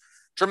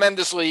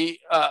tremendously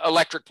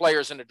electric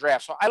players in the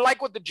draft. So I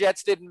like what the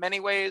Jets did in many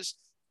ways.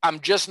 I'm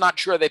just not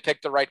sure they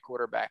picked the right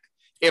quarterback.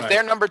 If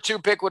their number 2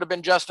 pick would have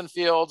been Justin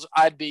Fields,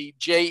 I'd be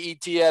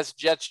Jets,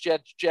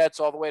 Jets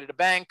all the way to the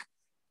bank.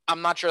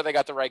 I'm not sure they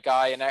got the right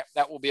guy, and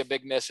that will be a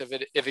big miss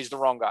if he's the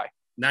wrong guy.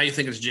 Now you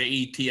think it's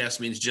JETS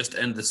means just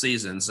end the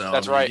season. So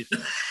that's right.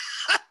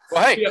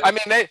 Well, hey, I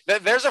mean,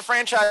 there's a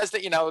franchise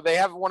that, they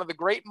have one of the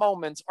great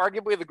moments,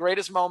 arguably the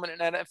greatest moment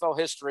in NFL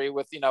history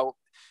with,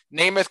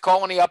 Namath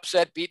calling the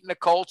upset, beating the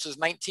Colts as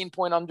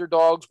 19-point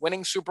underdogs,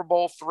 winning Super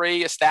Bowl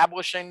III,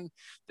 establishing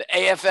the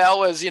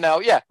AFL as,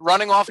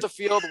 running off the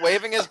field,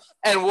 waving his.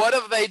 And what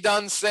have they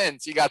done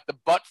since? You got the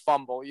butt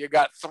fumble. You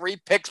got 3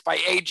 picks by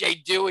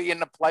A.J. Dewey in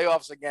the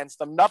playoffs against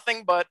them.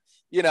 Nothing but,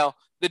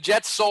 the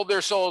Jets sold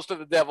their souls to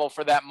the devil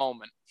for that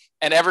moment.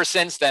 And ever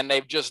since then,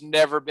 they've just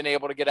never been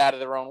able to get out of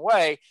their own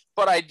way.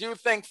 But I do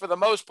think for the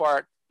most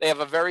part, they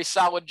have a very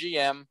solid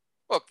GM.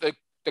 Look,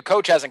 the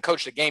coach hasn't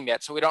coached a game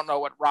yet, so we don't know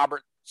what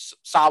Robert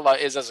Saleh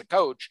is as a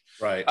coach.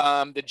 Right.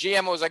 The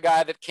GM was a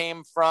guy that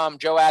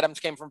Joe Adams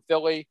came from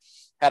Philly,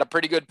 had a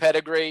pretty good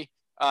pedigree.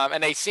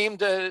 And they seem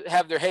to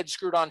have their heads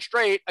screwed on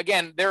straight.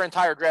 Again, their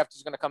entire draft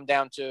is going to come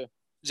down to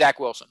Zach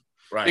Wilson.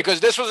 Right. Because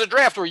this was a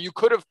draft where you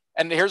could have,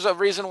 and here's a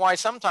reason why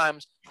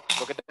sometimes,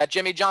 look at that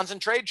Jimmy Johnson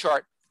trade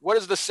chart. What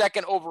is the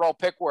second overall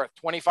pick worth?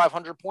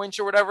 2,500 points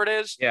or whatever it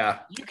is? Yeah.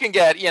 You can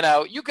get,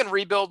 you can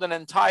rebuild an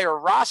entire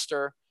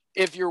roster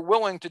if you're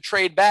willing to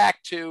trade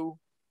back to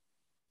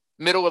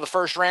middle of the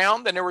first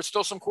round. And there were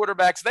still some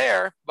quarterbacks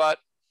there, but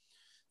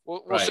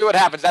we'll see what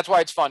happens. That's why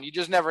it's fun. You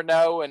just never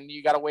know, and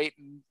you got to wait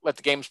and let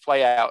the games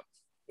play out.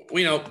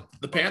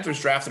 The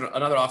Panthers drafted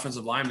another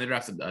offensive lineman. They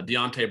drafted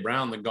Deontay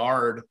Brown, the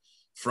guard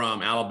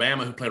from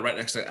Alabama, who played right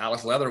next to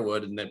Alex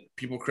Leatherwood, and then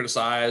people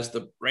criticized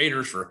the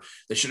Raiders for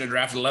they shouldn't have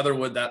drafted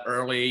Leatherwood that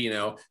early.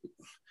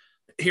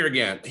 Here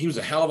again, he was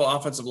a hell of an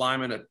offensive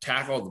lineman, a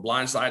tackle, the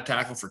blindside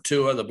tackle for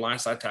Tua, the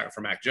blindside tackle for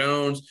Mac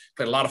Jones.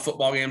 Played a lot of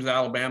football games at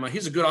Alabama.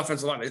 He's a good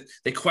offensive lineman.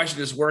 They questioned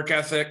his work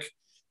ethic.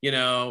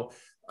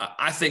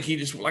 I think he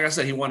just, like I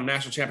said, he won a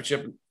national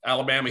championship in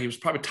Alabama. He was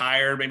probably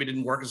tired, maybe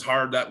didn't work as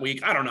hard that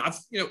week. I don't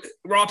know.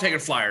 We're all taking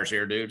flyers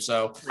here, dude.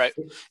 So right.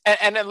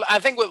 And I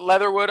think with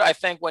Leatherwood, I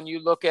think when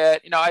you look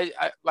at,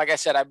 I like I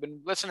said, I've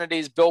been listening to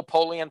these Bill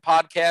Polian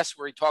podcasts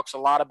where he talks a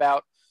lot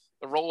about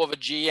the role of a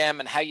GM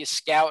and how you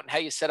scout and how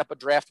you set up a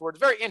draft board.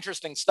 Very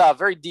interesting stuff,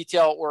 very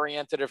detail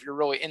oriented if you're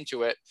really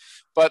into it.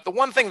 But the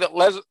one thing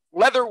that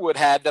Leatherwood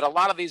had that a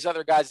lot of these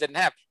other guys didn't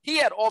have, he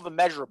had all the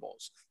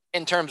measurables.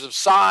 In terms of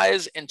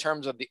size, in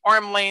terms of the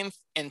arm length,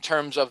 in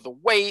terms of the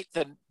weight,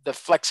 the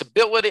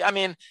flexibility. I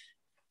mean,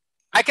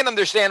 I can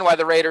understand why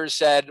the Raiders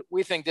said,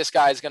 we think this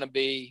guy is going to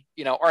be,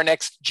 our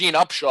next Gene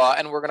Upshaw,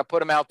 and we're going to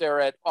put him out there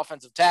at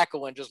offensive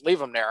tackle and just leave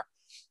him there.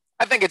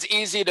 I think it's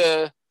easy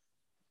to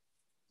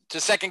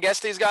second guess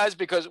these guys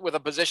because with a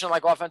position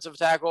like offensive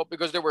tackle,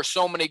 because there were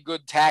so many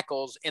good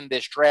tackles in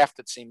this draft,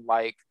 it seemed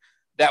like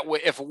that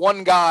if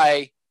one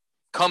guy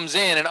comes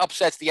in and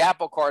upsets the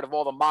apple cart of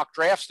all the mock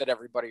drafts that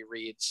everybody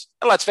reads.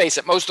 And let's face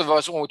it, most of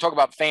us, when we talk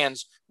about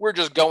fans, we're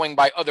just going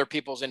by other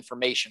people's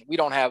information. We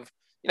don't have,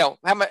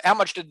 how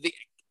much did the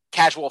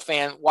casual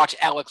fan watch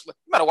Alex? You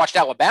might have watched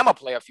Alabama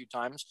play a few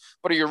times,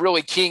 but are you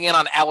really keying in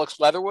on Alex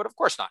Leatherwood? Of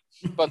course not.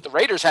 But the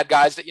Raiders had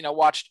guys that,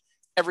 watched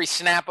every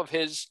snap of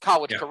his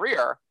college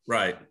career.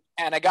 Right.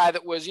 And a guy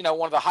that was,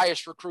 one of the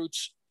highest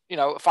recruits, a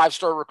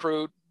 5-star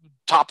recruit,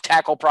 top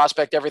tackle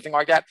prospect, everything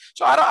like that.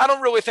 So I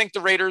don't really think the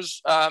Raiders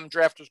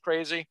draft was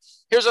crazy.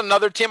 Here's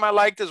another team I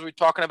liked as we're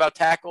talking about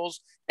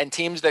tackles and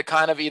teams that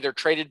kind of either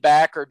traded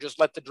back or just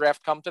let the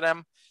draft come to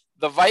them.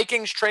 The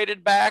Vikings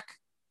traded back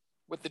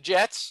with the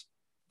Jets.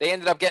 They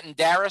ended up getting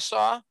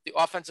Darisaw, the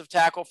offensive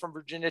tackle from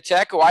Virginia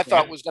Tech, who I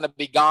thought was going to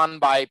be gone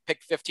by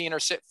pick 15 or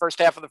first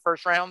half of the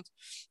first round.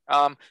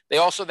 They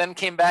also then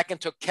came back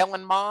and took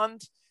Kellen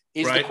Mond.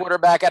 He's the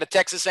quarterback out of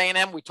Texas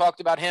A&M. We talked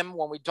about him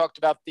when we talked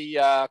about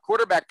the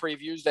quarterback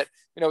previews that,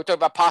 we talked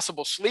about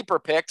possible sleeper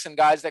picks and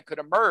guys that could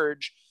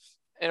emerge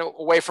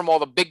away from all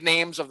the big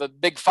names of the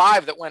big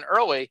five that went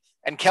early.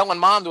 And Kellen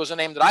Mond was a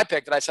name that I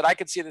picked. And I said, I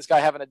could see this guy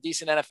having a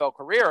decent NFL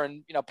career.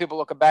 And, people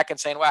looking back and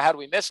saying, well, how do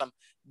we miss him?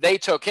 They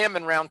took him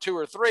in round 2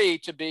 or 3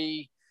 to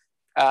be,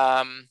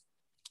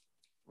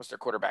 what's their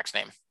quarterback's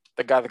name?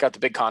 The guy that got the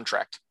big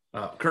contract.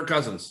 Kirk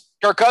Cousins.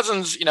 Kirk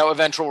Cousins,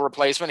 eventual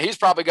replacement. He's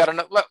probably got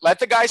to let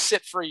the guy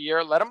sit for a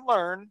year, let him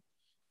learn,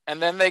 and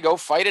then they go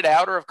fight it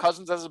out. Or if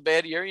Cousins has a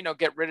bad year,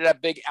 get rid of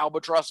that big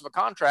albatross of a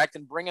contract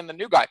and bring in the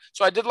new guy.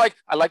 So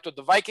I liked what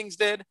the Vikings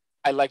did.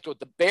 I liked what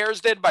the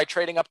Bears did by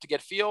trading up to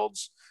get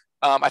Fields.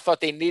 I thought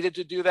they needed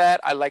to do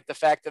that. I like the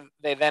fact that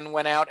they then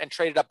went out and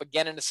traded up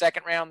again in the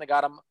second round. They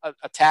got him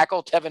a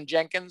tackle, Tevin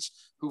Jenkins,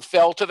 who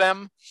fell to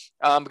them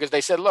because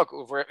they said, look,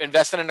 if we're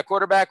investing in a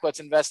quarterback, let's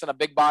invest in a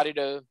big body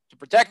to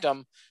protect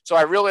him. So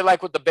I really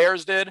like what the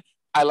Bears did.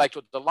 I liked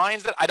what the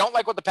Lions did. I don't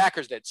like what the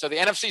Packers did. So the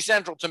NFC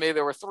Central, to me,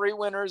 there were 3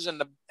 winners,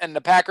 and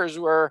the Packers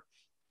were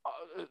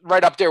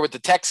right up there with the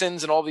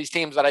Texans and all these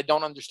teams that I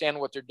don't understand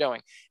what they're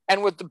doing.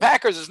 And with the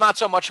Packers, it's not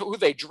so much who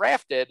they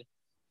drafted,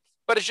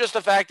 but it's just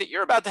the fact that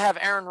you're about to have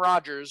Aaron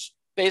Rodgers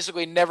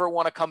basically never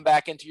want to come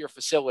back into your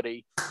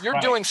facility. You're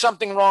doing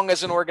something wrong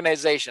as an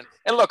organization.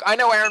 And look, I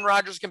know Aaron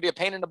Rodgers can be a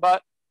pain in the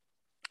butt.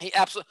 He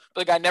absolutely,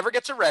 but the guy never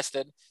gets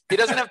arrested. He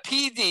doesn't have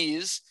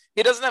PDs.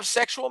 He doesn't have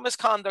sexual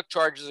misconduct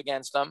charges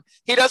against him.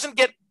 He doesn't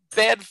get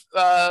bad,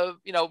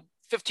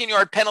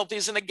 15-yard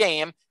penalties in a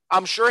game.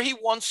 I'm sure he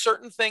wants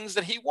certain things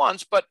that he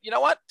wants, but you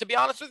know what? To be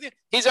honest with you,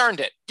 he's earned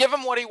it. Give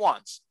him what he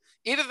wants.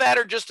 Either that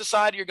or just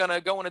decide you're going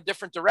to go in a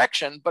different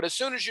direction. But as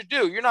soon as you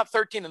do, you're not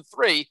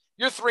 13-3,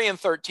 you're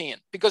 3-13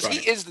 because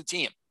he is the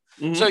team.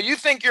 Mm-hmm. So you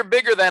think you're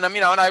bigger than him,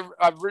 and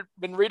I've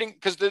been reading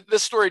because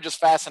this story just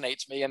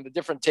fascinates me and the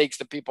different takes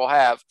that people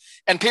have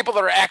and people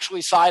that are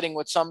actually siding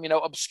with some,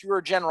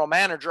 obscure general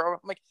manager. I'm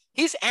like,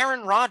 he's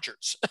Aaron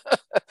Rodgers.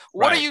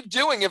 What are you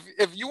doing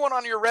if you want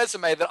on your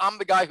resume that I'm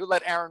the guy who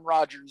let Aaron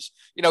Rodgers,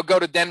 go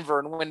to Denver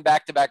and win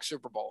back-to-back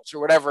Super Bowls or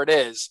whatever it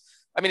is?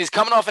 I mean, he's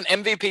coming off an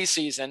MVP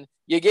season.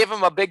 You gave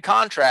him a big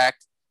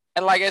contract.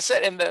 And like I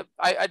said,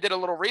 I did a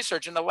little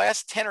research. In the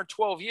last 10 or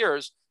 12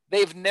 years,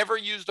 they've never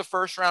used a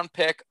first-round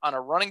pick on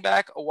a running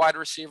back, a wide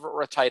receiver,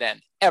 or a tight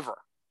end, ever.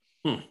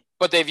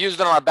 But they've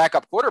used it on a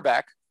backup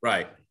quarterback.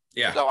 Right.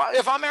 Yeah. So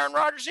if I'm Aaron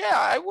Rodgers,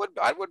 I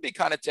would be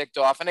kind of ticked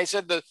off. And they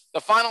said the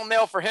final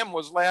nail for him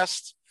was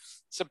last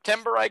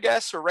September, I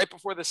guess, or right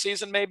before the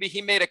season, maybe.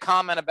 He made a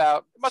comment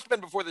about, it must have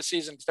been before the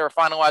season because they were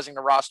finalizing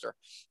the roster.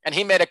 And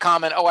he made a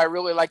comment, I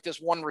really like this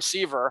one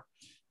receiver.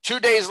 2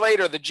 days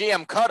later, the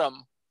GM cut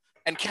him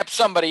and kept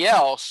somebody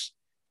else.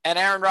 And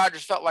Aaron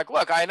Rodgers felt like,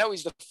 look, I know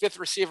he's the 5th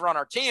receiver on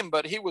our team,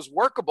 but he was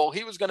workable.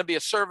 He was going to be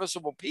a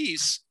serviceable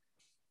piece.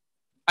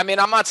 I mean,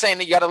 I'm not saying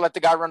that you got to let the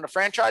guy run the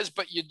franchise,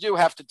 but you do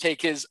have to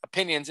take his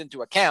opinions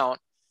into account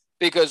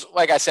because,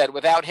 like I said,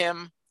 without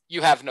him,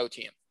 you have no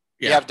team.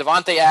 Yeah. You have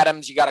Devontae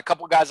Adams. You got a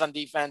couple guys on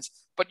defense,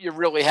 but you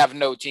really have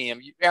no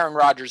team. Aaron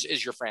Rodgers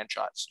is your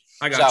franchise.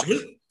 I got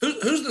you.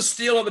 Who's the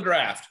steal of the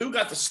draft? Who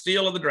got the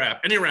steal of the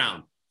draft? Any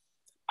round?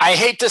 I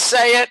hate to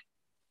say it,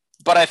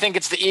 but I think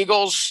it's the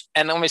Eagles.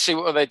 And let me see,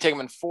 what they take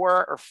them in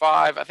 4 or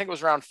 5. I think it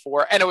was around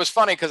 4. And it was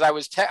funny because I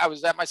was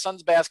at my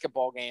son's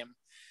basketball game.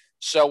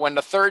 So when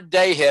the third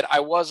day hit, I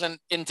wasn't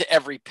into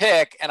every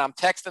pick. And I'm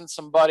texting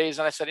some buddies.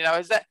 And I said,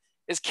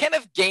 is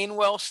Kenneth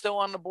Gainwell still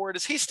on the board?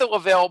 Is he still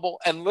available?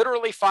 And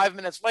literally 5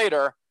 minutes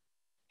later,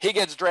 he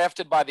gets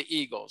drafted by the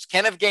Eagles.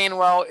 Kenneth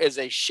Gainwell is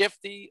a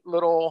shifty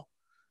little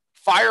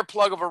fire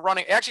plug of a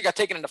running. Actually got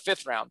taken in the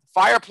 5th round.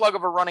 Fire plug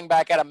of a running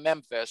back out of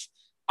Memphis.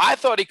 I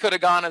thought he could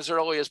have gone as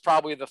early as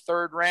probably the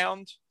 3rd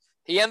round.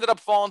 He ended up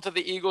falling to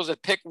the Eagles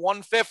at pick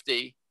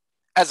 150.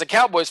 As a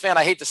Cowboys fan,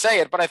 I hate to say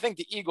it, but I think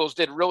the Eagles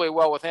did really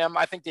well with him.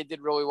 I think they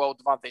did really well with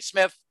Devontae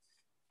Smith.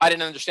 I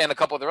didn't understand a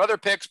couple of their other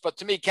picks, but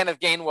to me, Kenneth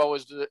Gainwell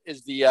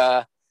is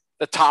the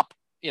top,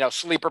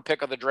 sleeper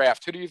pick of the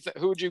draft.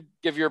 Who would you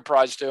give your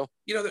prize to?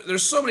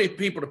 There's so many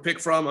people to pick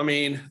from. I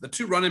mean, the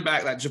 2 running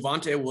back, that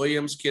Javonte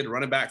Williams kid,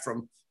 running back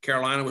from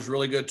Carolina, was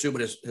really good too.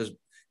 But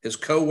his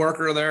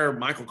co-worker there,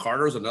 Michael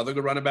Carter, is another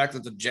good running back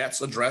that the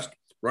Jets addressed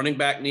running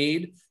back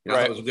need.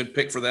 That was a good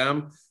pick for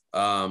them.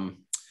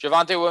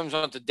 Javonte Williams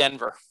went to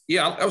Denver.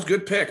 Yeah, that was a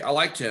good pick. I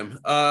liked him.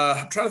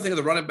 I'm trying to think of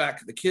the running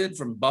back, the kid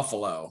from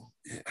Buffalo.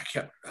 I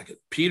kept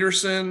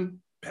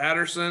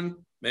Patterson,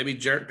 maybe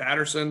Jarrett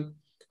Patterson.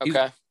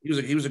 Okay.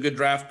 He was a good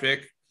draft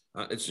pick.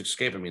 It's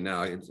escaping me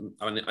now.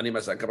 I need my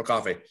second cup of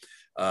coffee.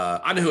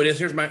 I know who it is.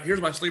 Here's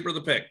my sleeper of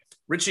the pick.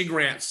 Richie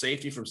Grant,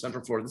 safety from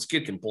Central Florida. This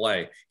kid can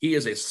play. He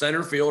is a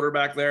center fielder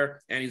back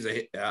there, and he's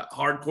a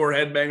hardcore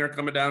headbanger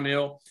coming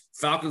downhill.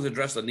 Falcons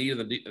addressed the need of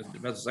the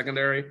defensive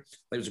secondary. I think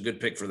it was a good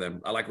pick for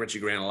them. I like Richie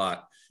Grant a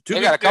lot.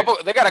 They got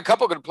a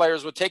couple good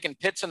players with taking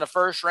Pitts in the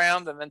 1st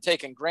round and then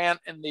taking Grant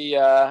in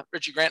the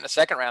Richie Grant in the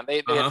 2nd round. They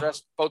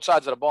addressed both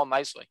sides of the ball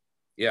nicely.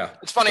 Yeah,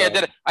 it's funny.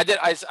 So,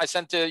 I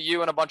sent to you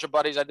and a bunch of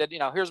buddies. I did.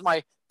 Here's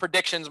my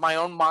predictions, my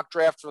own mock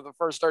draft for the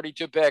first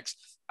 32 picks.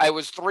 I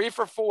was 3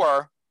 for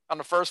 4 on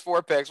the first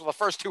 4 picks. Well, the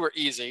first 2 were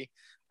easy.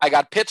 I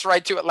got Pitts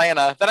right to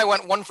Atlanta. Then I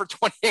went 1 for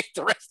 28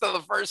 the rest of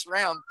the first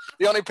round.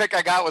 The only pick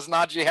I got was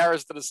Najee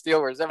Harris to the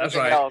Steelers.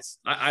 Everything else,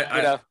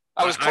 I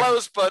was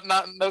close, but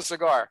no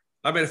cigar.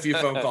 I made a few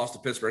phone calls to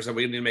Pittsburgh. Said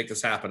we need to make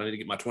this happen. I need to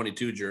get my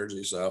 22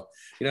 jersey. So,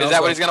 is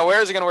that what he's going to wear?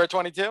 Is he going to wear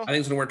 22? I think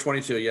he's going to wear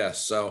 22.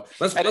 Yes. So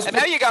and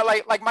now you got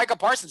like Micah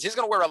Parsons. He's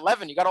going to wear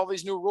 11. You got all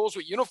these new rules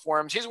with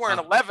uniforms. He's wearing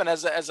 11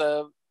 as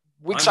a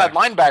weak side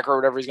linebacker or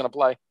whatever he's going to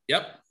play.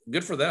 Yep.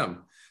 Good for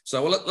them.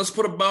 So let's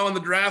put a bow on the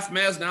draft,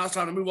 Mez. Now it's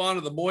time to move on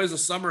to the boys of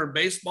summer and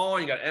baseball.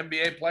 You got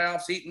NBA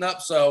playoffs heating up.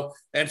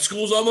 And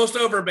school's almost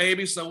over,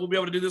 baby. So we'll be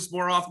able to do this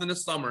more often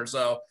this summer.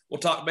 So we'll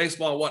talk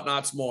baseball and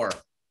whatnots more.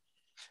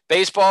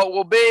 Baseball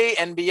will be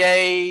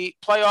NBA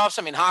playoffs.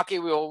 I mean, hockey,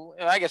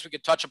 I guess we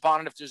could touch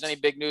upon it if there's any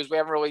big news. We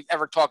haven't really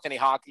ever talked any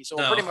hockey. So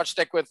we'll pretty much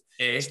stick with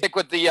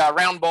the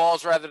round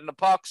balls rather than the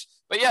pucks.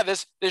 But yeah,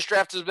 this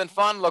draft has been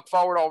fun. Look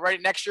forward already.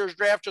 Next year's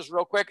draft, just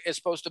real quick, is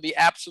supposed to be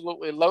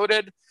absolutely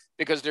loaded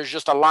because there's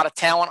just a lot of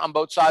talent on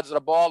both sides of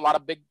the ball, a lot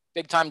of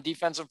big time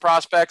defensive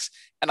prospects,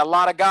 and a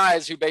lot of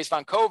guys who, based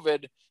on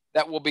COVID,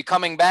 that will be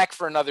coming back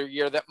for another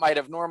year that might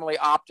have normally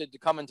opted to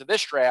come into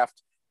this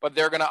draft, but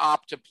they're going to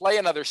opt to play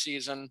another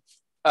season,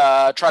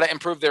 try to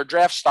improve their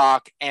draft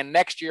stock. And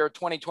next year,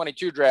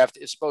 2022 draft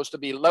is supposed to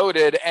be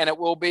loaded, and it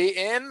will be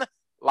in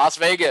Las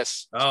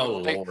Vegas.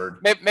 Oh, Lord.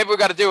 Maybe we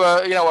got to do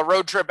a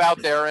road trip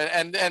out there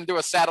and do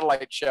a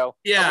satellite show.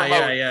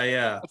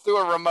 Yeah. Through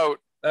a remote.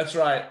 That's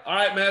right. All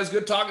right, man. It's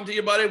good talking to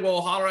you, buddy.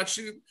 We'll holler at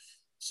you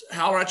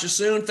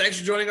soon. Thanks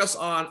for joining us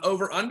on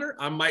Over Under.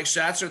 I'm Mike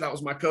Schatzer. That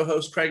was my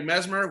co-host, Craig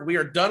Mesmer. We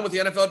are done with the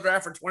NFL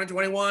draft for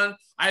 2021.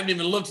 I haven't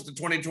even looked at the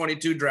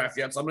 2022 draft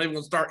yet, so I'm not even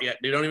going to start yet,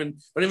 dude. Don't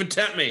even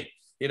tempt me,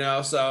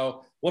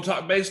 so we'll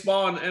talk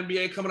baseball and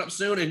NBA coming up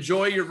soon.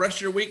 Enjoy your rest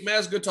of your week,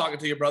 Mez. Good talking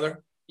to you,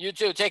 brother. You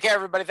too. Take care,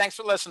 everybody. Thanks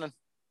for listening.